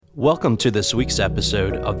Welcome to this week's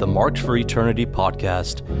episode of the Marked for Eternity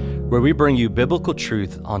podcast, where we bring you biblical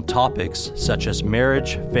truth on topics such as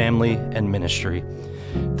marriage, family, and ministry.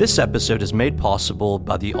 This episode is made possible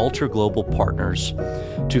by the Ultra Global Partners.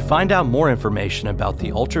 To find out more information about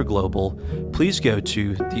the Ultra Global, please go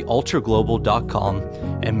to theultraglobal.com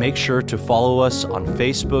and make sure to follow us on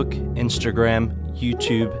Facebook, Instagram,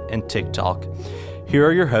 YouTube, and TikTok. Here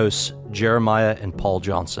are your hosts, Jeremiah and Paul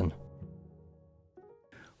Johnson.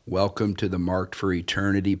 Welcome to the Marked for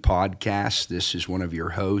Eternity podcast. This is one of your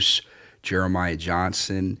hosts, Jeremiah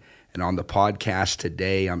Johnson. And on the podcast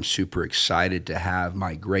today, I'm super excited to have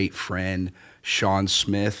my great friend, Sean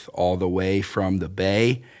Smith, all the way from the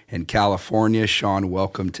Bay in California. Sean,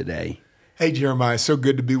 welcome today. Hey, Jeremiah. So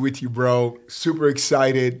good to be with you, bro. Super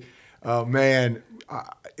excited.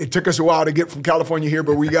 It took us a while to get from California here,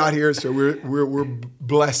 but we got here, so we're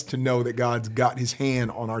blessed to know that God's got his hand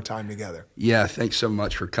on our time together. Yeah, thanks so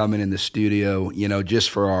much for coming in the studio. You know, just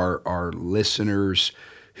for our listeners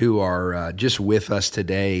who are just with us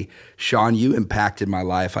today, Sean, you impacted my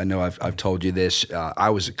life. I know I've told you this. I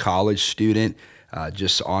was a college student,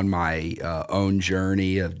 just on my own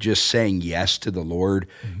journey of just saying yes to the Lord.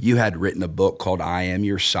 Mm-hmm. You had written a book called I Am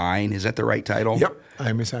Your Sign. Is that the right title? Yep. I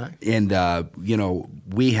Am Your Sign. And,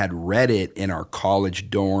 we had read it in our college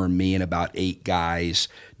dorm. Me and about 8 guys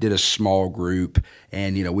did a small group.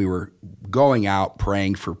 And, we were going out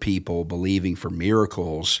praying for people, believing for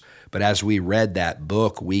miracles. But as we read that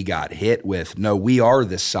book, we got hit with, no, we are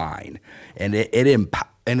the sign. And it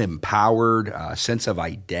empowered a sense of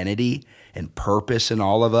identity and purpose in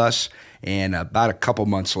all of us. And about a couple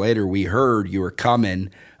months later, we heard you were coming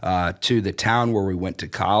to the town where we went to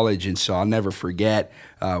college. And so I'll never forget,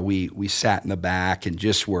 we sat in the back and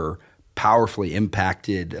just were powerfully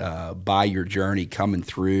impacted by your journey coming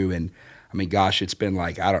through. And I mean, gosh, it's been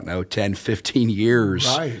 10, 15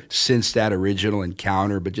 years since that original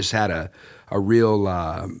encounter, but just had a real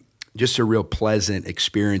pleasant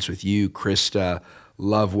experience with you, Krista.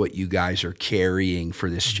 Love what you guys are carrying for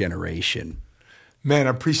this generation. Man, I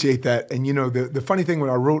appreciate that. And the funny thing, when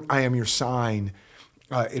I wrote I Am Your Sign,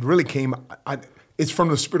 it really came, it's from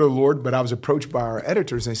the Spirit of the Lord, but I was approached by our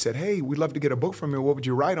editors and they said, hey, we'd love to get a book from you. What would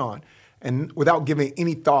you write on? And without giving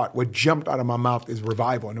any thought, what jumped out of my mouth is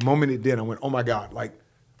revival. And the moment it did, I went, oh my God,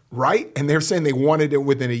 right? And they're saying they wanted it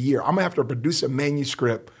within a year. I'm gonna have to produce a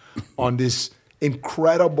manuscript on this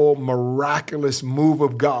incredible, miraculous move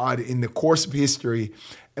of God in the course of history.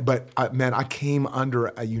 But I came under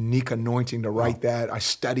a unique anointing to write that. I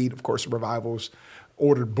studied, of course, revivals,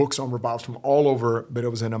 ordered books on revivals from all over, but it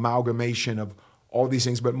was an amalgamation of all these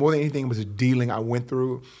things. But more than anything, it was a dealing I went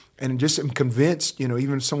through. And just am convinced,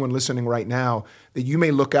 even someone listening right now, that you may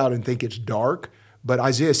look out and think it's dark, but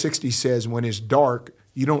Isaiah 60 says when it's dark,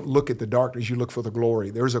 you don't look at the darkness, you look for the glory.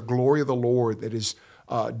 There's a glory of the Lord that is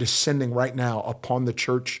descending right now upon the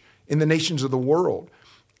church in the nations of the world.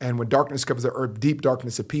 And when darkness covers the earth, deep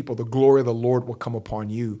darkness of people, the glory of the Lord will come upon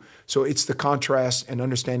you. So it's the contrast and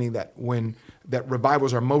understanding that that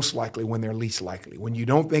revivals are most likely when they're least likely. When you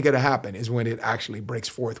don't think it'll happen is when it actually breaks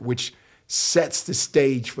forth, which sets the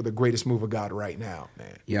stage for the greatest move of God right now,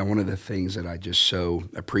 man. Yeah, one of the things that I just so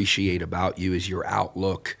appreciate about you is your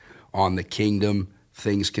outlook on the kingdom.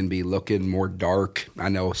 Things can be looking more dark. I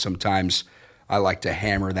know sometimes I like to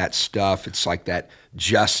hammer that stuff. It's like that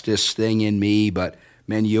justice thing in me, but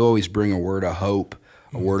man, you always bring a word of hope,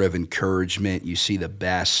 a word of encouragement. You see the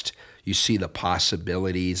best. You see the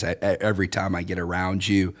possibilities. Every time I get around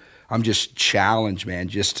you, I'm just challenged, man,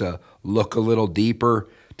 just to look a little deeper,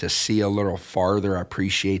 to see a little farther. I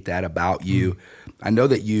appreciate that about you. I know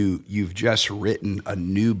that you've just written a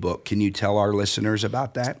new book. Can you tell our listeners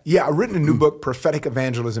about that? Yeah, I've written a new book, Prophetic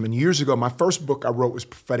Evangelism. And years ago, my first book I wrote was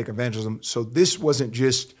Prophetic Evangelism. So this wasn't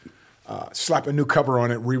just slap a new cover on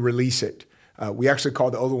it, re-release it. We actually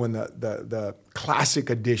called the other one the classic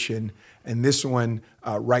edition. And this one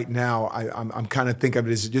right now, I'm kind of thinking of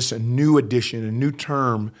it as just a new edition, a new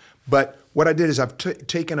term. But what I did is I've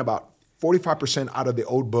taken about 45% out of the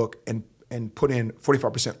old book and put in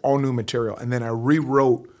 45% all new material. And then I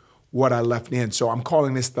rewrote what I left in. So I'm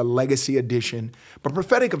calling this the Legacy Edition. But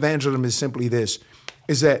prophetic evangelism is simply this,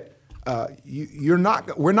 is that we're not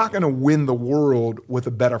going to win the world with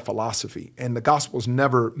a better philosophy. And the gospel is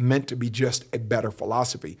never meant to be just a better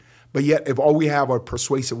philosophy. But yet, if all we have are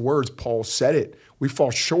persuasive words, Paul said it, we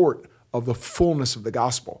fall short of the fullness of the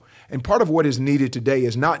gospel. And part of what is needed today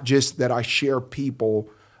is not just that I share people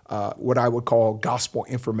what I would call gospel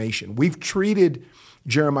information. We've treated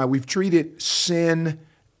sin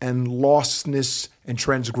and lostness and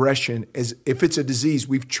transgression as if it's a disease.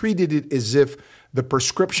 We've treated it as if The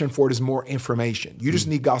prescription for it is more information. You just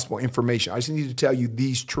need gospel information. I just need to tell you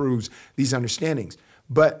these truths, these understandings.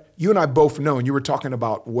 But you and I both know, and you were talking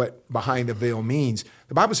about what behind the veil means.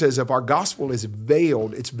 The Bible says if our gospel is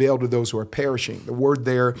veiled, it's veiled to those who are perishing. The word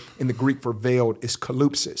there in the Greek for veiled is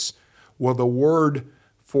kalypsis. Well, the word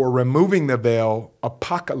for removing the veil,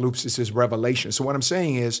 apocalypsis, is revelation. So what I'm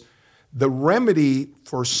saying is the remedy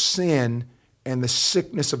for sin and the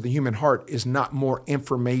sickness of the human heart is not more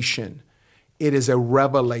information. It is a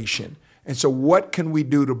revelation. And so what can we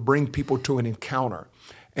do to bring people to an encounter?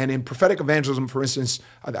 And in prophetic evangelism, for instance,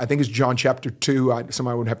 I think it's John chapter 2.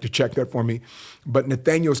 Somebody would have to check that for me. But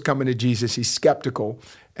Nathanael's coming to Jesus. He's skeptical.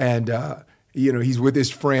 And, he's with his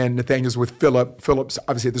friend. Nathanael's with Philip. Philip's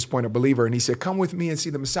obviously at this point a believer. And he said, come with me and see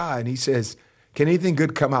the Messiah. And he says, can anything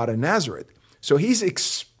good come out of Nazareth? So he's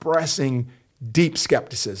expressing deep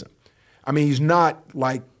skepticism. I mean, he's not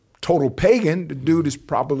like total pagan. The dude is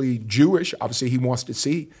probably Jewish. Obviously, he wants to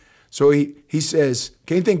see. So he says,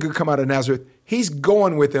 can anything good come out of Nazareth? He's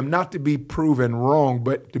going with him not to be proven wrong,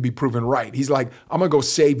 but to be proven right. He's like, I'm going to go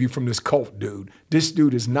save you from this cult, dude. This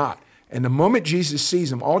dude is not. And the moment Jesus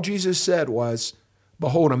sees him, all Jesus said was,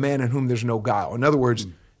 behold, a man in whom there's no guile. In other words,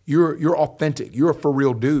 you're authentic. You're a for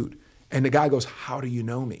real dude. And the guy goes, how do you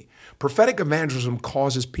know me? Prophetic evangelism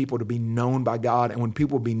causes people to be known by God. And when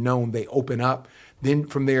people be known, they open up. Then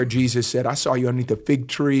from there, Jesus said, I saw you underneath the fig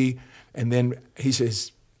tree. And then he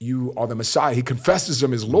says, you are the Messiah. He confesses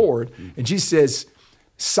him as Lord. And Jesus says,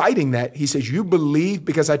 citing that, he says, you believe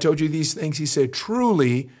because I told you these things? He said,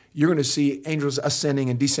 truly, you're going to see angels ascending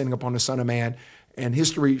and descending upon the Son of Man. And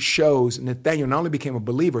history shows Nathanael not only became a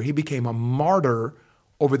believer, he became a martyr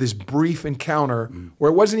over this brief encounter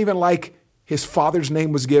where it wasn't even like his father's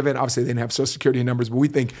name was given. Obviously, they didn't have Social Security numbers, but we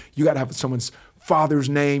think you got to have someone's father's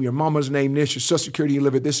name, your mama's name, this, your Social Security, you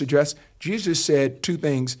live at this address. Jesus said two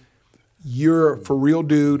things. You're for real,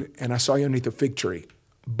 dude, and I saw you underneath a fig tree.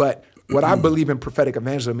 But what I believe in prophetic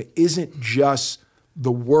evangelism isn't just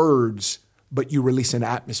the words, but you release an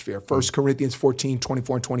atmosphere. 1 Corinthians 14,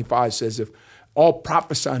 24 and 25 says, if all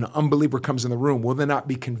prophesying, an unbeliever comes in the room, will they not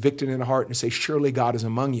be convicted in the heart and say, surely God is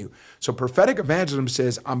among you? So prophetic evangelism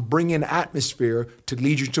says, I'm bringing atmosphere to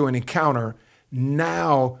lead you to an encounter.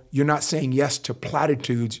 Now you're not saying yes to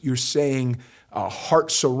platitudes. You're saying a heart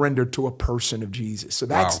surrender to a person of Jesus. So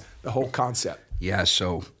that's the whole concept. Yeah,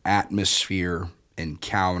 so atmosphere,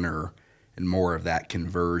 encounter, and more of that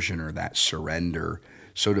conversion or that surrender.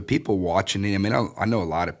 So to people watching it, I mean, I know a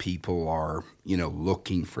lot of people are,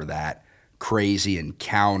 looking for that crazy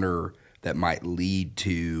encounter that might lead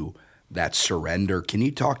to that surrender. Can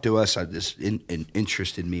you talk to us? This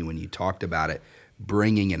interested me when you talked about it,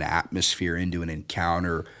 bringing an atmosphere into an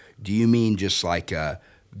encounter. Do you mean just like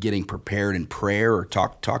getting prepared in prayer, or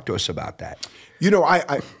talk to us about that?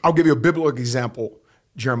 I'll give you a biblical example,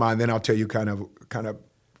 Jeremiah, and then I'll tell you kind of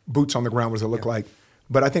boots on the ground what does it look like.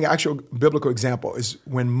 But I think actual biblical example is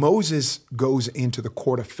when Moses goes into the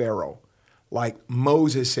court of Pharaoh. Like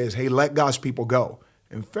Moses says, hey, let God's people go.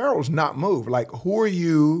 And Pharaoh's not moved. Like, who are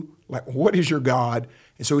you? Like, what is your God?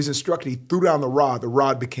 And so he's instructed, he threw down the rod. The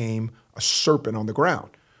rod became a serpent on the ground.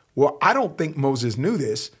 Well, I don't think Moses knew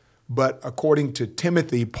this, but according to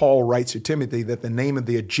Timothy, Paul writes to Timothy that the name of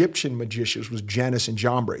the Egyptian magicians was Jannes and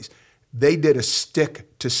Jambres. They did a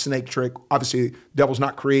stick to snake trick. Obviously, the devil's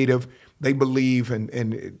not creative. They believe,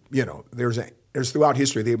 and there's throughout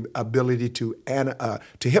history the ability to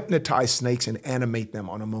hypnotize snakes and animate them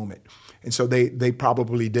on a moment. And so they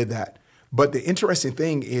probably did that. But the interesting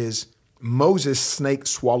thing is Moses' snake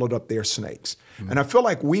swallowed up their snakes. Mm-hmm. And I feel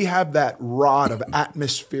like we have that rod of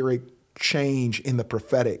atmospheric change in the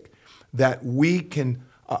prophetic that we can,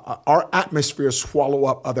 our atmosphere swallow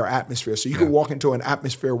up other atmospheres. So you can walk into an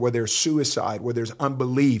atmosphere where there's suicide, where there's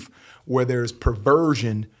unbelief, where there's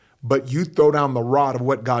perversion, but you throw down the rod of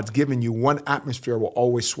what God's given you, one atmosphere will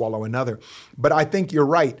always swallow another. But I think you're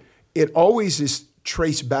right. It always is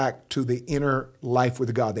traced back to the inner life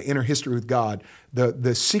with God, the inner history with God.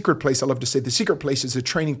 The secret place, I love to say, the secret place is a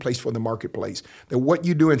training place for the marketplace. That what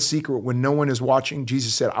you do in secret when no one is watching,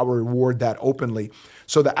 Jesus said, I will reward that openly.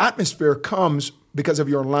 So the atmosphere comes because of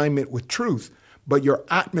your alignment with truth, but your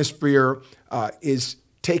atmosphere is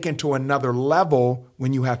taken to another level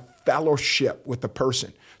when you have fellowship with the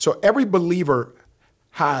person. So every believer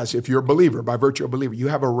has, if you're a believer, by virtue of a believer, you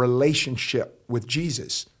have a relationship with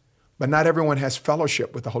Jesus. But not everyone has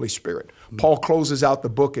fellowship with the Holy Spirit. Mm-hmm. Paul closes out the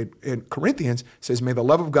book in Corinthians, says, may the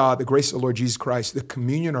love of God, the grace of the Lord Jesus Christ, the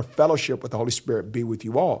communion or fellowship with the Holy Spirit be with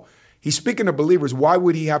you all. He's speaking to believers. Why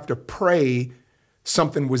would he have to pray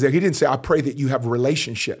something was there? He didn't say, I pray that you have a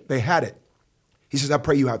relationship. They had it. He says, I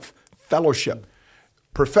pray you have fellowship.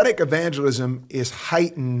 Prophetic evangelism is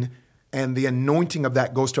heightened, and the anointing of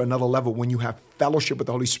that goes to another level when you have fellowship with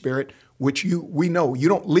the Holy Spirit, which we know you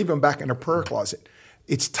don't leave him back in a prayer closet.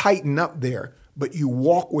 It's tightened up there, but you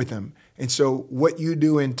walk with him. And so what you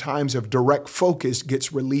do in times of direct focus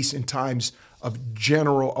gets released in times of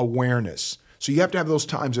general awareness. So you have to have those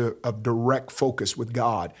times of direct focus with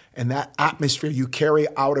God, and that atmosphere you carry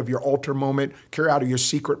out of your altar moment, carry out of your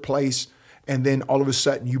secret place, and then all of a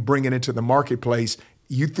sudden you bring it into the marketplace.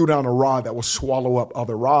 You threw down a rod that will swallow up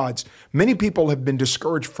other rods. Many people have been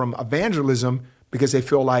discouraged from evangelism because they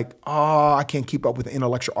feel like, I can't keep up with the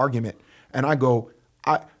intellectual argument. And I go,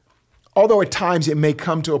 although at times it may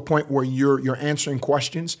come to a point where you're answering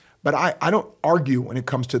questions, but I don't argue when it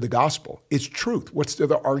comes to the gospel. It's truth. What's there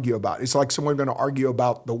to argue about? It's like someone going to argue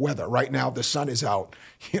about the weather. Right now, the sun is out,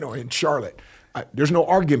 in Charlotte. There's no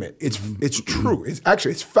argument. It's true.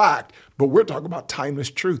 It's fact, but we're talking about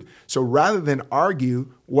timeless truth. So rather than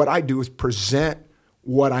argue, what I do is present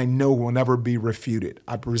what I know will never be refuted.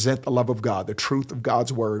 I present the love of God, the truth of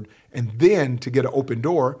God's word, and then to get an open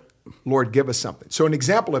door, Lord, give us something. So an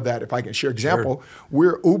example of that, if I can share example,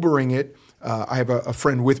 we're Ubering it. I have a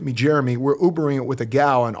friend with me, Jeremy. We're Ubering it with a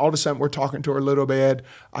gal, and all of a sudden we're talking to her a little bit.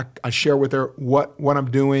 I share with her what I'm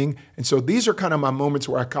doing. And so these are kind of my moments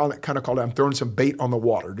where I call it I'm throwing some bait on the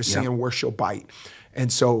water, just seeing where she'll bite.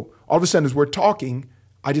 And so all of a sudden as we're talking,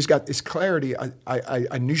 I just got this clarity.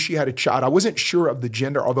 I knew she had a child. I wasn't sure of the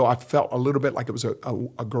gender, although I felt a little bit like it was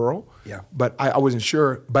a girl. Yeah. But I wasn't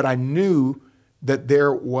sure. But I knew that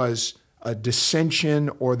there was a dissension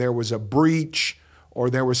or there was a breach or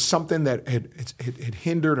there was something that had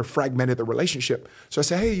hindered or fragmented the relationship. So I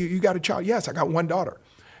said, hey, you got a child? Yes, I got one daughter.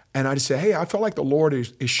 And I just said, hey, I feel like the Lord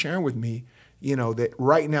is sharing with me, that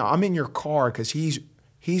right now I'm in your car because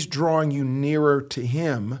he's drawing you nearer to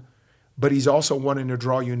him, but he's also wanting to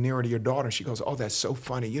draw you nearer to your daughter. She goes, oh, that's so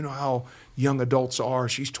funny. You know how young adults are.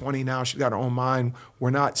 She's 20 now. She's got her own mind.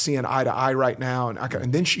 We're not seeing eye to eye right now.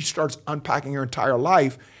 And then she starts unpacking her entire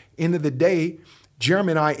life. End of the day,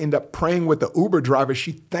 Jeremy and I end up praying with the Uber driver.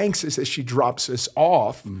 She thanks us as she drops us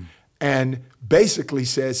off and basically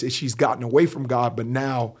says that she's gotten away from God, but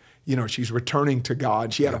now, she's returning to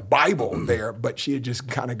God. She had a Bible there, but she had just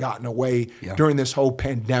kind of gotten away during this whole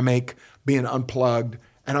pandemic, being unplugged.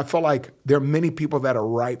 And I feel like there are many people that are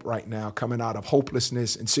ripe right now coming out of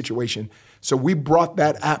hopelessness and situation. So we brought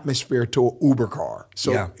that atmosphere to an Uber car.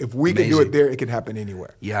 So if we can do it there, it can happen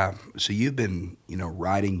anywhere. Yeah. So you've been,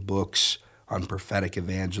 writing books on prophetic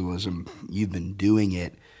evangelism. You've been doing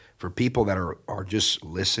it. For people that are just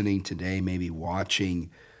listening today, maybe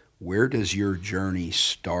watching, where does your journey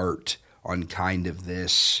start on kind of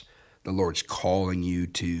this? The Lord's calling you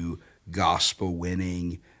to gospel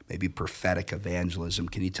winning, maybe prophetic evangelism.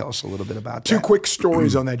 Can you tell us a little bit about that? Two quick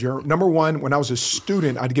stories on that journey. Number one, when I was a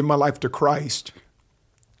student, I'd given my life to Christ.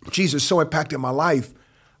 Jesus so impacted my life.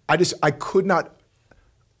 I could not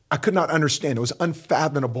understand. It was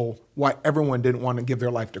unfathomable why everyone didn't want to give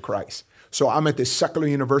their life to Christ. So I'm at this secular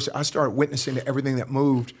university. I started witnessing to everything that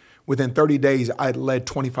moved. Within 30 days, I had led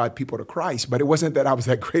 25 people to Christ. But it wasn't that I was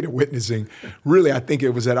that great at witnessing. Really, I think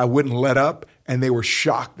it was that I wouldn't let up, and they were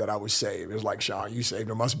shocked that I was saved. It was like, Sean, you saved.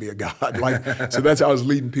 There must be a God. So that's how I was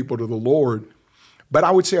leading people to the Lord. But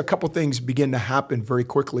I would say a couple things begin to happen very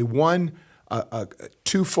quickly. One,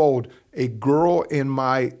 twofold. A girl in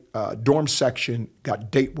my dorm section got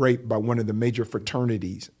date raped by one of the major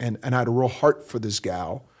fraternities, and I had a real heart for this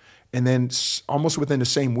gal. And then almost within the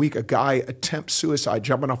same week, a guy attempts suicide,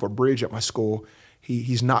 jumping off a bridge at my school.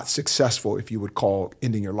 He's not successful, if you would call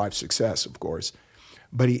ending your life success, of course.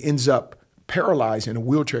 But he ends up paralyzed in a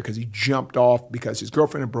wheelchair because he jumped off because his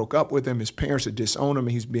girlfriend had broke up with him. His parents had disowned him.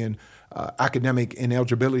 And he's being academic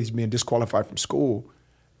ineligibility. He's being disqualified from school.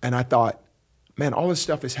 And I thought, man, all this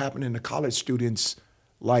stuff is happening to college students.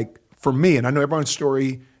 Like for me, and I know everyone's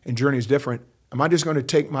story and journey is different. Am I just going to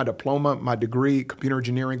take my diploma, my degree, computer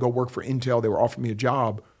engineering, go work for Intel? They were offering me a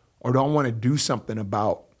job. Or do I want to do something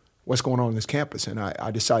about what's going on this campus? And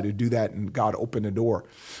I decided to do that, and God opened the door.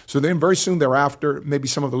 So then very soon thereafter, maybe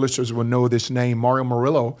some of the listeners will know this name, Mario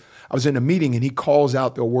Murillo. I was in a meeting, and he calls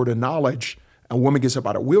out the word of knowledge. A woman gets up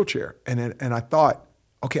out of a wheelchair. And I thought,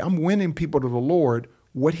 okay, I'm winning people to the Lord.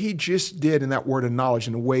 What he just did in that word of knowledge,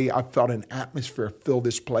 in the way I felt an atmosphere fill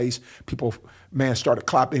this place, people, started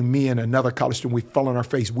clapping. Me and another college student, we fell on our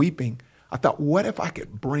face weeping. I thought, what if I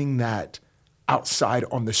could bring that outside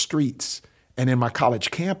on the streets and in my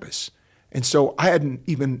college campus? And so I hadn't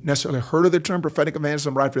even necessarily heard of the term prophetic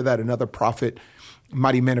evangelism. Right after that, another prophet,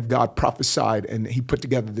 mighty man of God, prophesied, and he put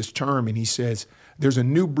together this term, and he says, there's a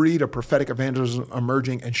new breed of prophetic evangelism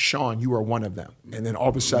emerging, and Sean, you are one of them. And then all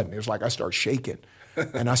of a sudden, it was like I start shaking.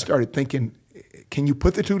 And I started thinking, can you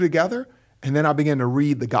put the two together? And then I began to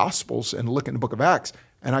read the Gospels and look in the book of Acts.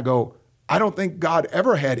 And I go, I don't think God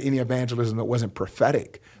ever had any evangelism that wasn't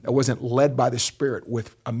prophetic, that wasn't led by the Spirit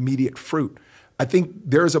with immediate fruit. I think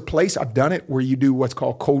there's a place, I've done it, where you do what's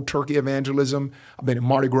called cold turkey evangelism. I've been in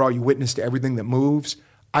Mardi Gras, you witness to everything that moves.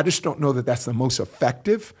 I just don't know that that's the most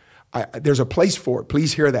effective. There's a place for it.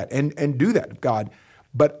 Please hear that and do that, God.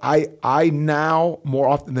 But I now, more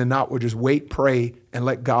often than not, will just wait, pray, and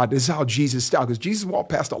let God. This is how Jesus styled, because Jesus walked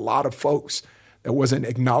past a lot of folks that wasn't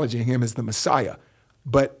acknowledging him as the Messiah.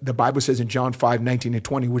 But the Bible says in John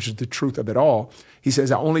 5:19-20, which is the truth of it all, he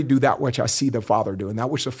says, I only do that which I see the Father do. And that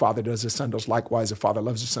which the Father does, the Son does likewise. The Father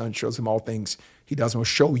loves the Son, shows him all things he does, and will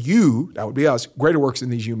show you, that would be us, greater works than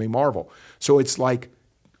these you may marvel. So it's like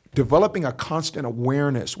developing a constant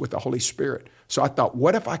awareness with the Holy Spirit. So I thought,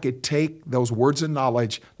 what if I could take those words of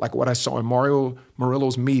knowledge, like what I saw in Mario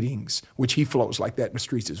Murillo's meetings, which he flows like that in the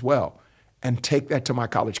streets as well, and take that to my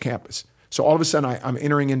college campus. So all of a sudden, I'm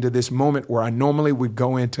entering into this moment where I normally would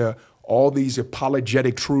go into all these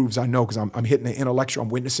apologetic truths I know, because I'm hitting the intellectual. I'm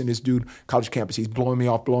witnessing this dude, college campus. He's blowing me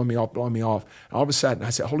off. And all of a sudden,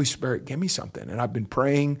 I said, Holy Spirit, give me something. And I've been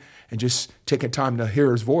praying and just taking time to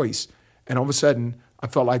hear his voice. And all of a sudden, I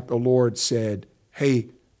felt like the Lord said, hey,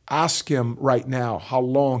 ask him right now, how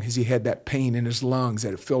long has he had that pain in his lungs,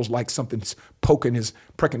 that it feels like something's pricking his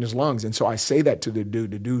lungs? And so I say that to the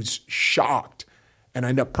dude. The dude's shocked. And I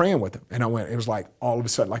ended up praying with him. And it was like all of a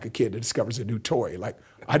sudden, like a kid that discovers a new toy. Like,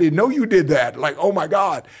 I didn't know you did that. Like, oh my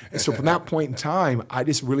God. And so from that point in time, I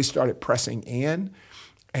just really started pressing in.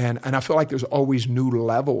 And I feel like there's always new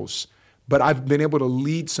levels. But I've been able to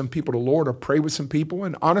lead some people to the Lord or pray with some people.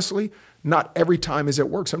 And honestly, not every time is it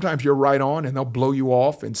work. Sometimes you're right on and they'll blow you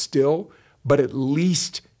off and still, but at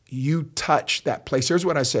least you touch that place. Here's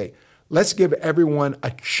what I say. Let's give everyone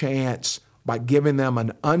a chance by giving them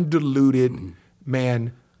an undiluted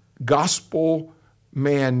gospel,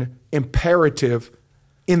 imperative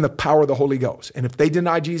in the power of the Holy Ghost. And if they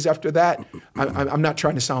deny Jesus after that, I'm not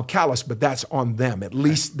trying to sound callous, but that's on them. At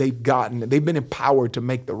least they've been empowered to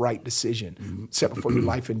make the right decision, set before you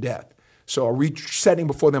life and death. So are we setting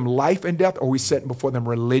before them life and death, or are we setting before them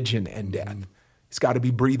religion and death? It's got to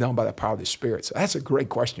be breathed on by the power of the Spirit. So that's a great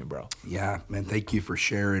question, bro. Yeah, man, thank you for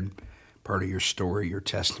sharing part of your story, your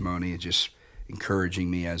testimony. It's just encouraging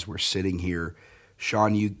me as we're sitting here.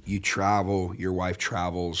 Sean, you travel, your wife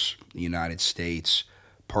travels the United States,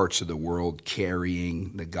 parts of the world,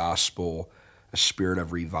 carrying the gospel, a spirit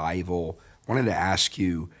of revival. I wanted to ask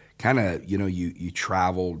you, kind of, you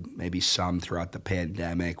traveled maybe some throughout the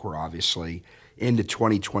pandemic. We're obviously into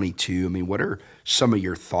 2022. I mean, what are some of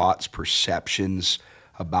your thoughts, perceptions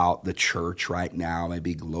about the church right now,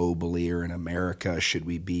 maybe globally or in America? Should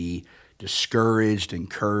we be discouraged,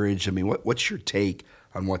 encouraged? I mean, what's your take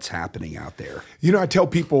on what's happening out there? I tell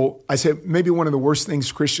people, I say maybe one of the worst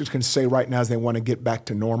things Christians can say right now is they want to get back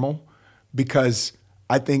to normal, because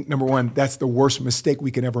I think, number one, that's the worst mistake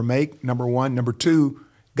we can ever make, number one. Number two,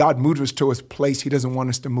 God moved us to a place he doesn't want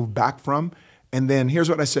us to move back from. And then here's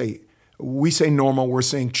what I say. We say normal, we're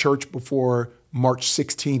saying church before March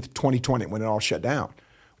 16th, 2020, when it all shut down.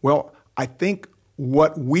 Well, I think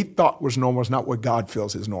what we thought was normal is not what God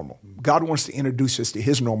feels is normal. God wants to introduce us to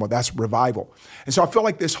his normal. That's revival. And so I feel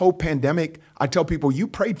like this whole pandemic, I tell people, you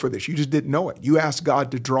prayed for this. You just didn't know it. You asked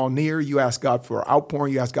God to draw near. You asked God for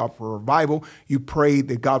outpouring. You asked God for revival. You prayed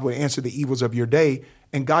that God would answer the evils of your day.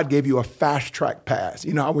 And God gave you a fast track pass.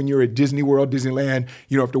 You know how when you're at Disney World, Disneyland,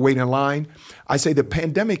 you don't have to wait in line? I say the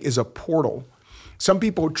pandemic is a portal. Some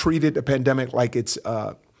people treated the pandemic like it's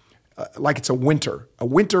a winter. A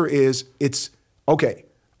winter is, okay,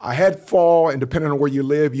 I had fall, and depending on where you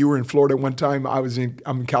live, you were in Florida one time, I'm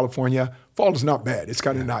in California. Fall is not bad. It's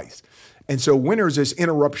kind of nice. And so winter is this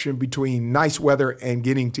interruption between nice weather and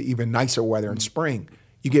getting to even nicer weather in spring.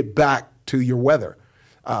 You get back to your weather.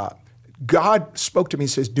 God spoke to me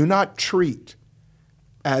and says, do not treat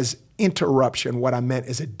as interruption what I meant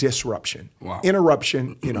as a disruption. Wow.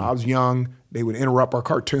 Interruption, I was young. They would interrupt our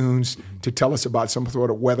cartoons to tell us about some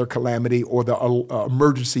sort of weather calamity or the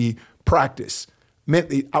emergency practice. Meant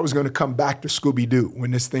that I was going to come back to Scooby-Doo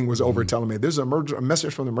when this thing was over, telling me there's a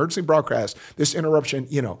message from the emergency broadcast, this interruption,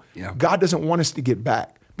 God doesn't want us to get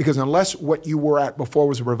back, because unless what you were at before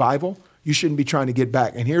was a revival, you shouldn't be trying to get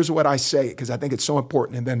back. And here's what I say, because I think it's so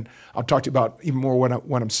important, and then I'll talk to you about even more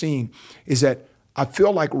what I'm seeing, is that I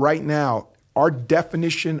feel like right now our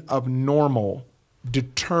definition of normal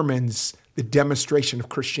determines the demonstration of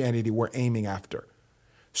Christianity we're aiming after.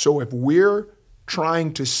 So if we're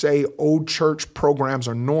trying to say old church programs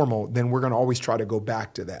are normal, then we're going to always try to go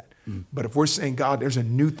back to that. But if we're saying, God, there's a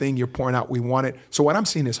new thing you're pouring out, we want it. So what I'm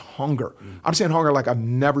seeing is hunger. I'm seeing hunger like I've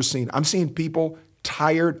never seen. I'm seeing people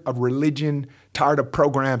tired of religion, tired of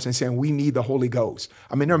programs, and saying we need the Holy Ghost.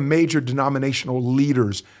 I mean, there are major denominational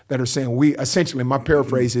leaders that are saying we essentially, my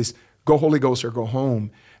paraphrase is, go Holy Ghost or go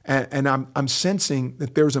home. And I'm sensing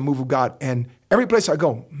that there's a move of God. And every place I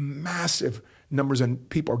go, massive numbers and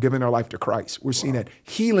people are giving their life to Christ. We're seeing that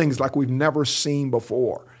healings like we've never seen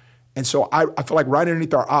before. And so I feel like right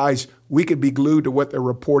underneath our eyes, we could be glued to what they're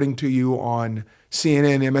reporting to you on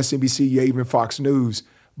CNN, MSNBC, yeah, even Fox News.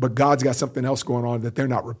 But God's got something else going on that they're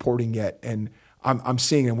not reporting yet. And I'm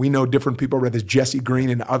seeing, and we know different people, whether it's Jesse Green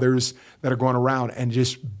and others that are going around, and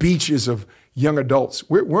just beaches of young adults.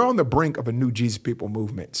 We're on the brink of a new Jesus People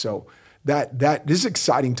movement. So that this is an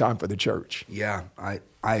exciting time for the church. Yeah, I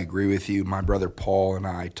agree with you. My brother Paul and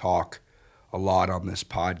I talk a lot on this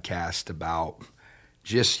podcast about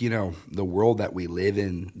just, the world that we live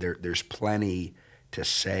in. There's plenty to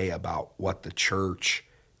say about what the church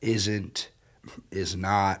is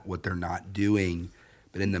not, what they're not doing.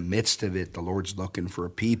 But in the midst of it, the Lord's looking for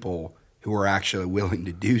people who are actually willing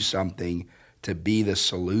to do something to be the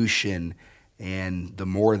solution. And the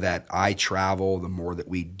more that I travel, the more that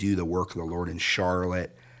we do the work of the Lord in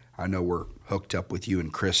Charlotte. I know we're hooked up with you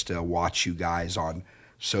and Krista, watch you guys on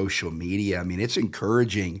social media. I mean, it's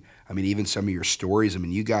encouraging. I mean, even some of your stories, I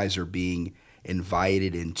mean, you guys are being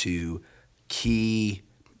invited into key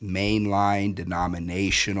mainline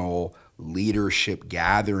denominational leadership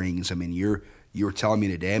gatherings. I mean, you were telling me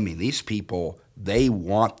today, I mean, these people, they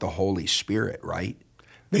want the Holy Spirit, right?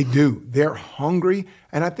 They do. They're hungry.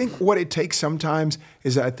 And I think what it takes sometimes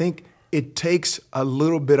is I think it takes a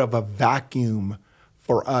little bit of a vacuum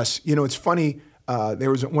for us. It's funny. There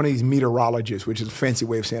was one of these meteorologists, which is a fancy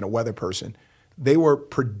way of saying a weather person. They were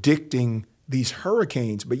predicting these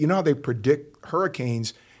hurricanes. But you know how they predict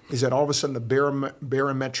hurricanes is that all of a sudden the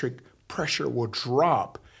barometric pressure will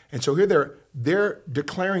drop. And so here they're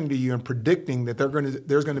declaring to you and predicting that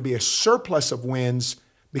there's going to be a surplus of winds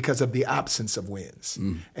because of the absence of winds.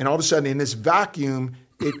 And all of a sudden in this vacuum,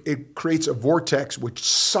 it creates a vortex which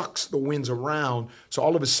sucks the winds around. So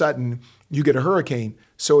all of a sudden you get a hurricane.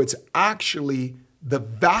 So it's actually the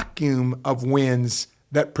vacuum of winds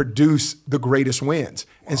that produce the greatest winds.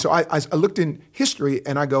 Wow. And so I looked in history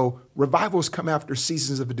and I go, revivals come after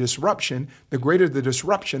seasons of disruption. The greater the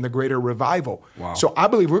disruption, the greater revival. Wow. So I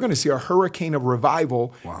believe we're going to see a hurricane of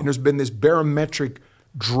revival. Wow. And there's been this barometric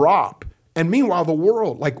drop. And meanwhile, the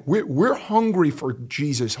world, like we're hungry for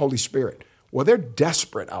Jesus, Holy Spirit. Well, they're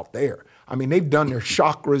desperate out there. I mean, they've done their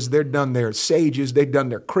chakras, they've done their sages, they've done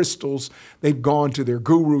their crystals, they've gone to their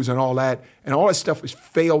gurus and all that stuff has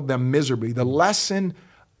failed them miserably. The lesson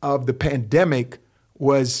of the pandemic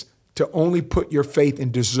was to only put your faith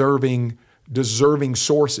in deserving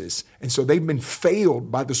sources. And so they've been failed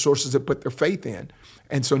by the sources that put their faith in.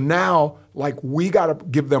 And so now, like, we got to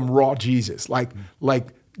give them raw Jesus, like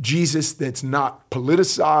Jesus that's not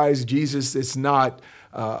politicized, Jesus that's not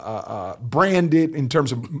branded in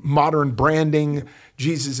terms of modern branding.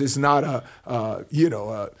 Jesus is not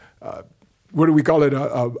what do we call it?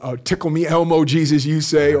 A tickle me Elmo Jesus, you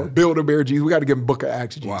say, or Build-A-Bear Jesus. We got to give him Book of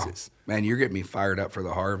Acts Jesus. Wow. Man, you're getting me fired up for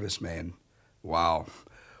the harvest, man. Wow.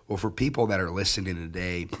 Well, for people that are listening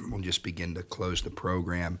today, we'll just begin to close the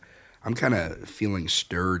program. I'm kind of feeling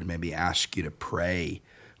stirred, maybe ask you to pray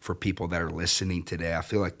for people that are listening today. I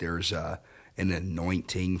feel like there's an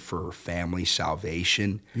anointing for family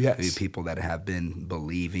salvation. Yes. Maybe people that have been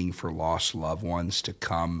believing for lost loved ones to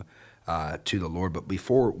come to the Lord. But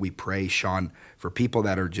before we pray, Sean, for people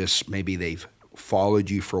that are just, maybe they've followed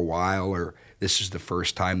you for a while or this is the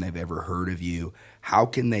first time they've ever heard of you, how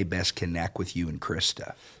can they best connect with you and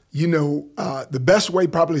Krista? The best way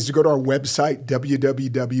probably is to go to our website,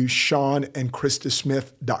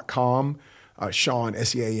 www.seanandkristasmith.com. Sean,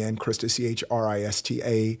 S-E-A-N, Krista,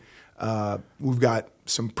 C-H-R-I-S-T-A. We've got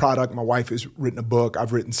some product. My wife has written a book.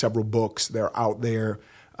 I've written several books. They're out there.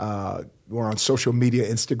 We're on social media,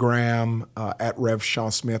 Instagram, at Rev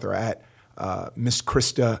Sean Smith or at Miss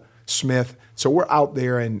Krista Smith. So we're out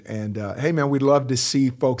there and hey man, we'd love to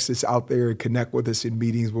see folks that's out there and connect with us in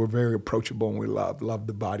meetings. We're very approachable and we love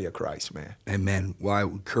the body of Christ, man. Amen. Well, I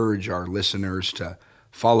encourage our listeners to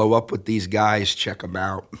follow up with these guys, check them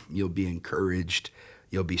out. You'll be encouraged.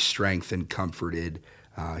 You'll be strengthened, comforted.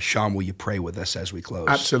 Sean, will you pray with us as we close?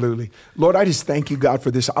 Absolutely. Lord, I just thank you, God,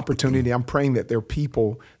 for this opportunity. I'm praying that there are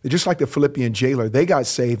people that, just like the Philippian jailer, they got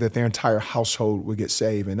saved, that their entire household would get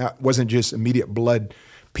saved. And that wasn't just immediate blood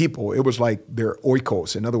people. It was like their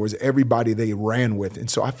oikos. In other words, everybody they ran with. And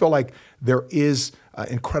so I feel like there is an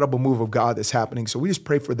incredible move of God that's happening. So we just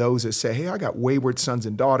pray for those that say, hey, I got wayward sons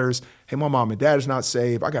and daughters. Hey, my mom and dad is not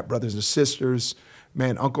saved. I got brothers and sisters,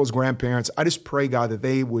 man, uncles, grandparents. I just pray, God, that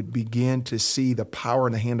they would begin to see the power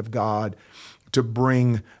in the hand of God to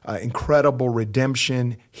bring incredible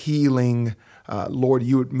redemption, healing. Lord,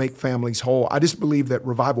 you would make families whole. I just believe that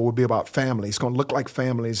revival will be about family. It's going to look like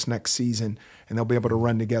families next season, and they'll be able to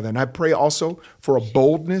run together. And I pray also for a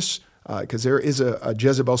boldness, because there is a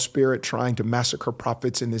Jezebel spirit trying to massacre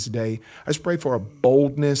prophets in this day. I just pray for a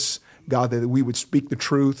boldness, God, that we would speak the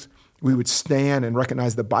truth. We would stand and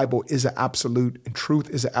recognize the Bible is an absolute, and truth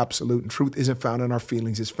is an absolute, and truth isn't found in our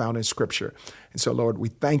feelings, it's found in Scripture. And so, Lord, we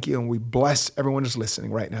thank you and we bless everyone who's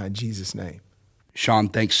listening right now in Jesus' name. Sean,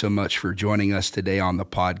 thanks so much for joining us today on the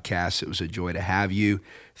podcast. It was a joy to have you.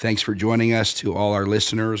 Thanks for joining us. To all our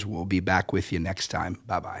listeners, we'll be back with you next time.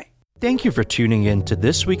 Bye-bye. Thank you for tuning in to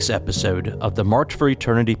this week's episode of the March for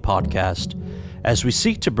Eternity podcast, as we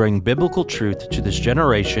seek to bring biblical truth to this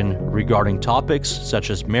generation regarding topics such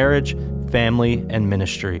as marriage, family, and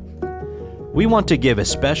ministry. We want to give a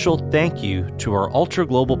special thank you to our ultra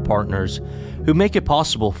global partners who make it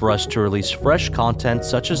possible for us to release fresh content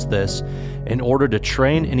such as this in order to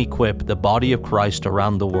train and equip the body of Christ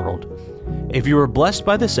around the world. If you were blessed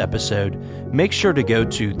by this episode, make sure to go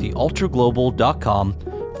to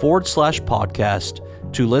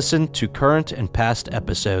theultraglobal.com/podcast to listen to current and past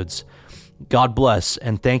episodes. God bless,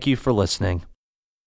 and thank you for listening.